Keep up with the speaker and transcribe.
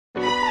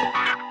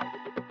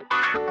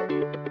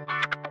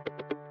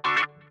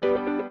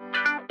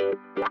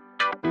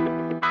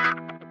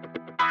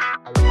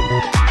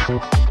Hello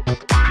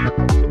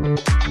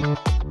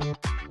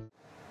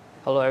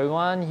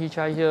everyone,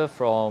 Hichai here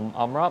from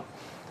Merach.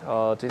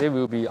 Today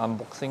we'll be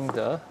unboxing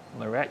the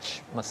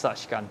Merach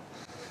massage gun.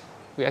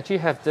 We actually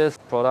have this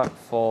product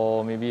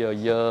for maybe a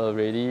year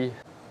already.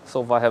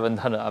 So far I haven't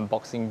done an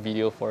unboxing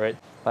video for it.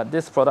 But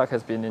this product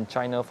has been in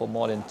China for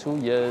more than 2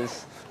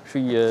 years,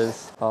 3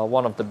 years.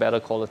 One of the better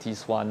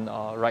qualities one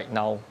right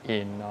now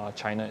in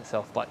China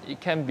itself. But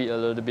it can be a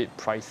little bit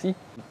pricey.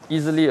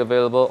 Easily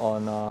available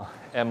on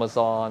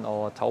Amazon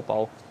or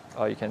Taobao.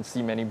 You can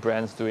see many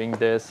brands doing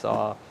this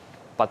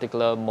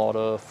particular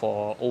model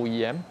for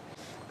OEM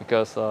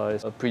because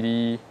it's a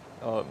pretty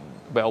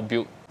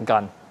well-built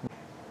gun.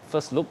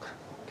 First look,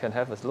 can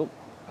have a look.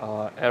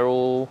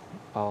 Aero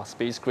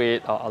space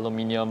grade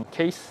aluminium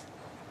case,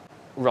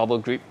 rubber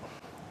grip,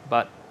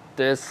 but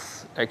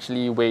this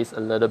actually weighs a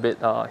little bit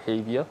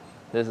heavier.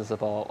 This is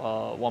about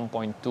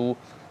 1.2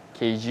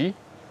 kg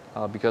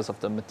because of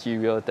the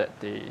material that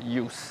they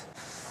use.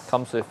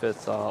 Comes with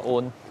its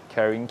own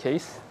carrying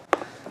case,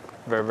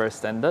 very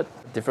standard.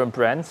 Different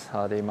brands,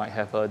 they might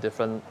have a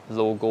different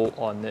logo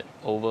on it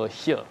over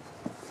here.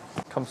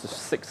 Comes with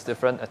 6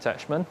 different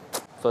attachments.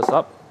 First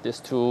up, these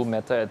 2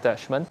 metal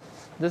attachments.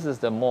 This is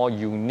the more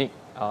unique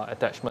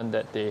attachment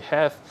that they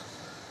have,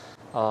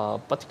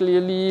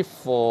 particularly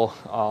for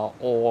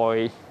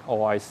oil,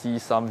 or I see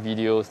some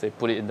videos they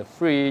put it in the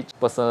fridge.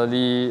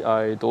 Personally,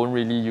 I don't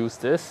really use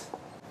this.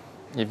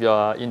 If you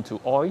are into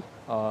oil,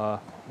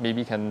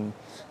 maybe can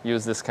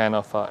use this kind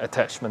of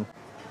attachment.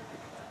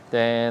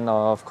 Then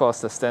of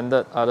course the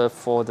standard other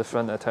 4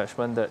 different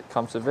attachments that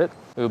comes with it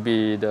will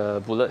be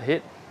the bullet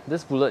head.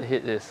 This bullet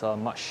head is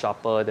much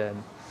sharper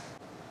than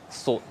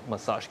sold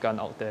massage gun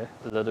out there,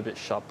 a little bit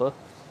sharper.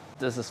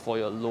 This is for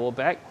your lower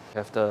back. You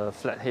have the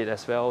flat head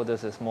as well.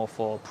 This is more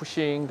for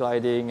pushing,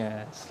 gliding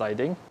and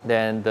sliding.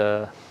 Then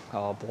the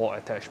ball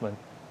attachment.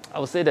 I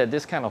would say that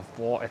this kind of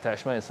ball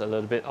attachment is a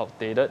little bit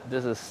outdated.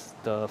 This is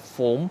the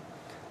foam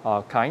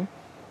kind,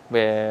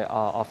 where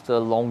after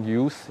long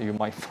use you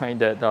might find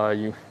that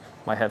you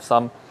might have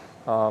some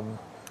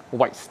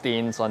white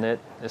stains on it.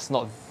 It's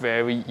not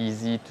very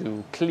easy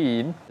to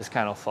clean this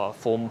kind of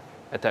foam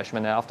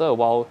attachment, and after a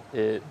while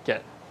it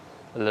gets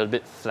a little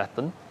bit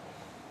flattened.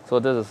 So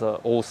this is an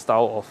old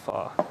style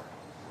of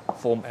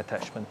foam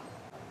attachment.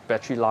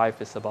 Battery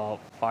life is about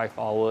 5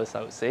 hours,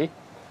 I would say.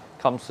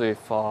 Comes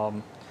with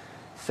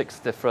 6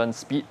 different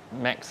speed,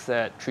 max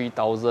at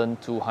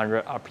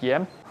 3200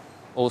 RPM.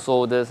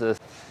 Also this is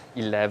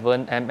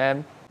 11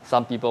 mm.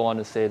 Some people want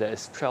to say that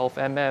it's 12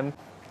 mm.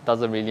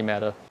 Doesn't really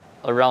matter.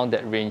 Around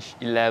that range,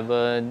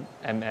 11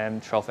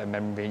 mm, 12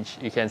 mm range,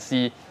 you can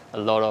see a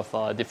lot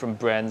of different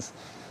brands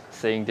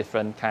saying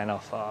different kind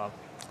of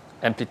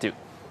amplitude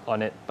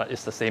on it, but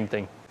it's the same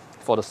thing.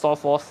 For the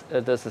soft force,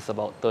 this is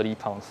about 30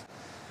 pounds.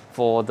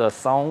 For the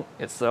sound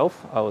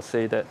itself, I would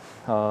say that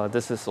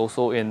this is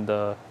also in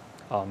the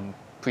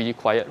pretty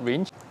quiet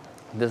range.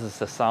 This is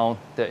the sound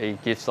that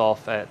it gives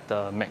off at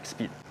the max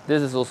speed.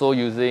 This is also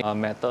using a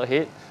metal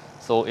head,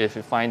 so if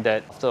you find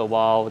that after a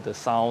while the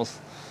sounds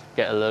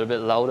get a little bit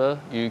louder,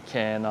 you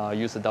can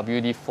use a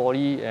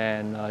WD-40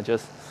 and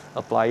just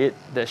apply it.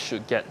 That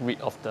should get rid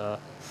of the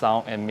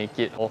sound and make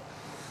it all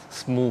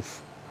smooth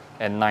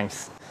and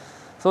nice.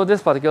 So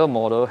this particular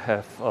model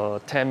have a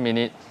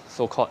 10-minute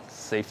so-called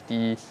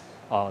safety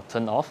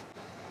turn off.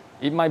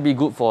 It might be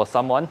good for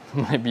someone,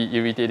 might be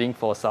irritating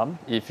for some.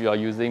 If you are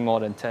using more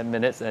than 10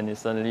 minutes and it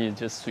suddenly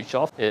just switch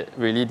off, it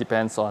really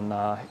depends on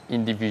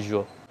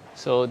individual.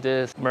 So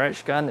this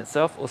Merach gun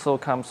itself also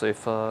comes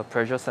with a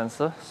pressure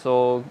sensor.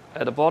 So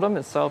at the bottom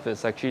itself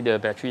is actually the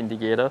battery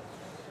indicator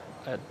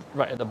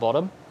right at the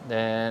bottom.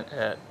 Then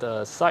at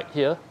the side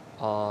here,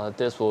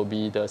 this will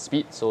be the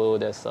speed. So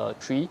there's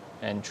 3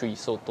 and 3.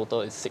 So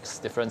total is 6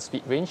 different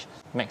speed range.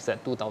 Max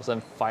at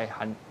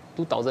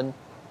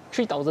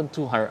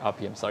 3,200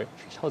 RPM, sorry,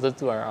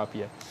 3,200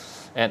 RPM.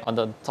 And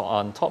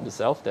on top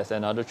itself, there's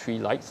another 3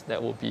 lights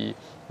that will be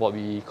what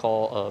we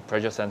call a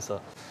pressure sensor.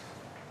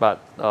 But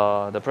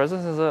the pressure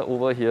sensor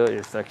over here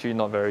is actually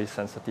not very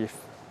sensitive.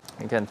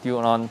 You can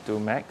tune on to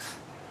max,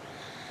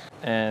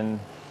 and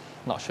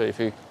not sure if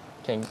you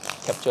can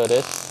capture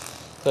this.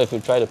 So if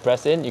you try to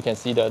press in, you can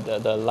see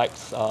the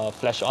lights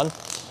flash on.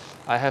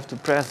 I have to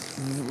press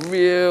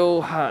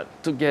real hard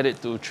to get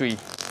it to 3.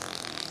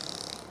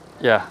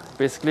 Yeah,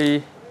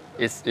 basically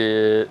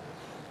it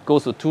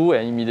goes to 2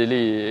 and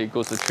immediately it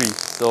goes to 3.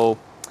 So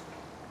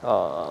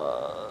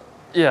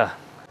yeah,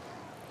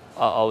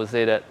 I would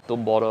say that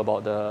don't bother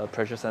about the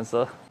pressure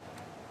sensor.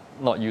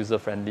 Not user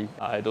friendly.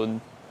 I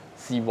don't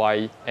see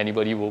why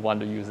anybody would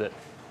want to use it.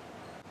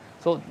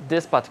 So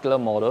this particular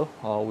model,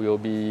 we will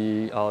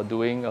be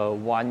doing a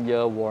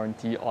 1-year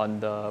warranty on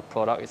the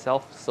product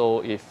itself.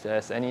 So if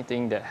there's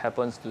anything that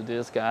happens to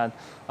this gun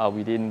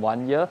within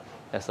 1 year,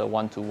 there's a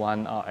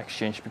 1-to-1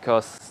 exchange,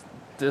 because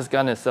this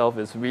gun itself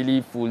is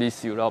really fully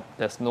sealed up.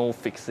 There's no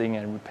fixing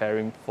and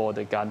repairing for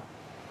the gun.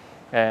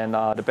 And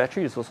the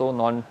battery is also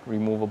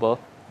non-removable,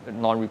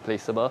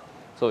 non-replaceable.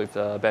 So if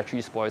the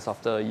battery spoils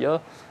after a year,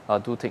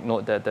 do take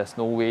note that there's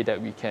no way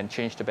that we can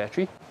change the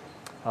battery.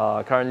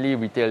 currently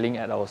retailing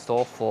at our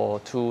store for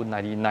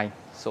 $2.99.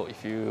 So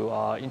if you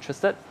are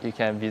interested, you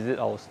can visit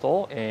our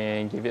store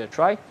and give it a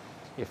try.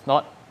 If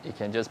not, you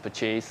can just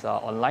purchase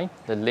online.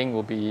 The link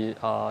will be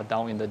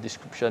down in the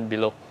description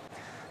below.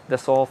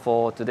 That's all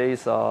for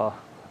today's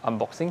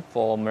unboxing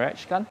for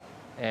Merach gun,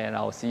 and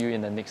I'll see you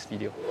in the next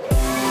video.